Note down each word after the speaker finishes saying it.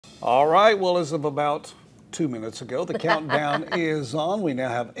All right, well, as of about 2 minutes ago, the countdown is on. We now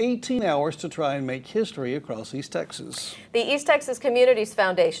have 18 hours to try and make history across East Texas. The East Texas Communities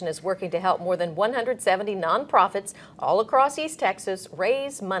Foundation is working to help more than 170 nonprofits all across East Texas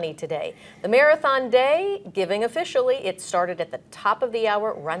raise money today. The Marathon Day giving officially, it started at the top of the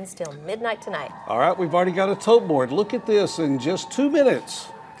hour, runs till midnight tonight. All right, we've already got a tote board. Look at this in just 2 minutes.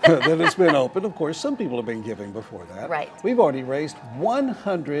 that it's been open. Of course, some people have been giving before that. Right. We've already raised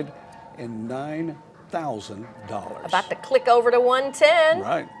 $109,000. About to click over to 110.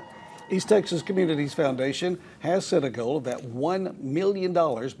 Right. East Texas Communities Foundation has set a goal of that $1 million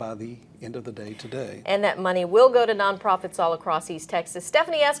by the end of the day today. And that money will go to nonprofits all across East Texas.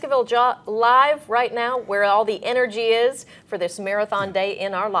 Stephanie Esquivel live right now where all the energy is for this Marathon Day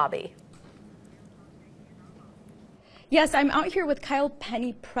in our lobby. Yes, I'm out here with Kyle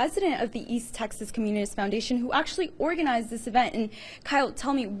Penny, president of the East Texas Communities Foundation, who actually organized this event. And Kyle,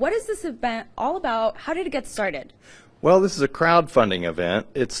 tell me, what is this event all about? How did it get started? Well, this is a crowdfunding event.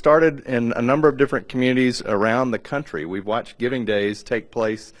 It started in a number of different communities around the country. We've watched Giving Days take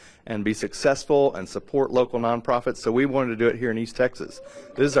place and be successful and support local nonprofits, so we wanted to do it here in East Texas.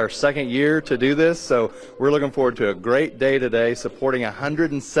 This is our second year to do this, so we're looking forward to a great day today supporting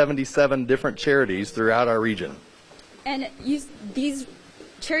 177 different charities throughout our region. And these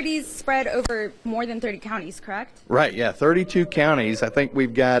charities spread over more than 30 counties, correct? Right, yeah, 32 counties. I think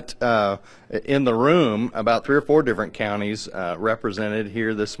we've got in the room about 3 or 4 different counties represented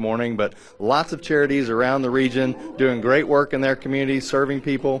here this morning, but lots of charities around the region doing great work in their communities, serving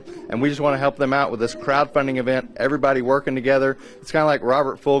people, and we just want to help them out with this crowdfunding event, everybody working together. It's kind of like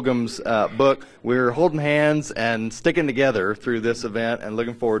Robert Fulghum's book. We're holding hands and sticking together through this event and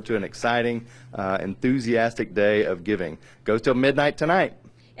looking forward to an exciting, enthusiastic day of giving. Goes till midnight tonight.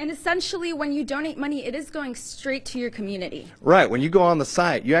 And essentially, when you donate money, it is going straight to your community. Right. When you go on the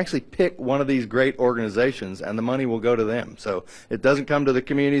site, you actually pick one of these great organizations, and the money will go to them. So it doesn't come to the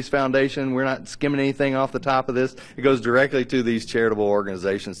Communities Foundation. We're not skimming anything off the top of this. It goes directly to these charitable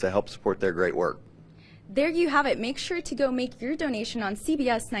organizations to help support their great work. There you have it. Make sure to go make your donation on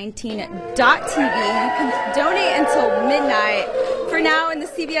CBS19.tv. You can donate until midnight. For now, in the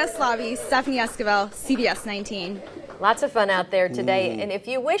CBS lobby, Stephanie Esquivel, CBS 19. Lots of fun out there today. And if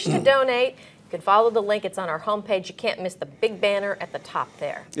you wish to donate, you can follow the link. It's on our homepage. You can't miss the big banner at the top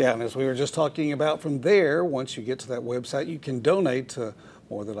there. Yeah, and as we were just talking about, from there, once you get to that website, you can donate to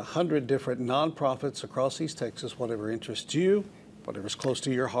more than 100 different nonprofits across East Texas. Whatever interests you, whatever's close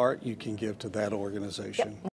to your heart, you can give to that organization. Yep.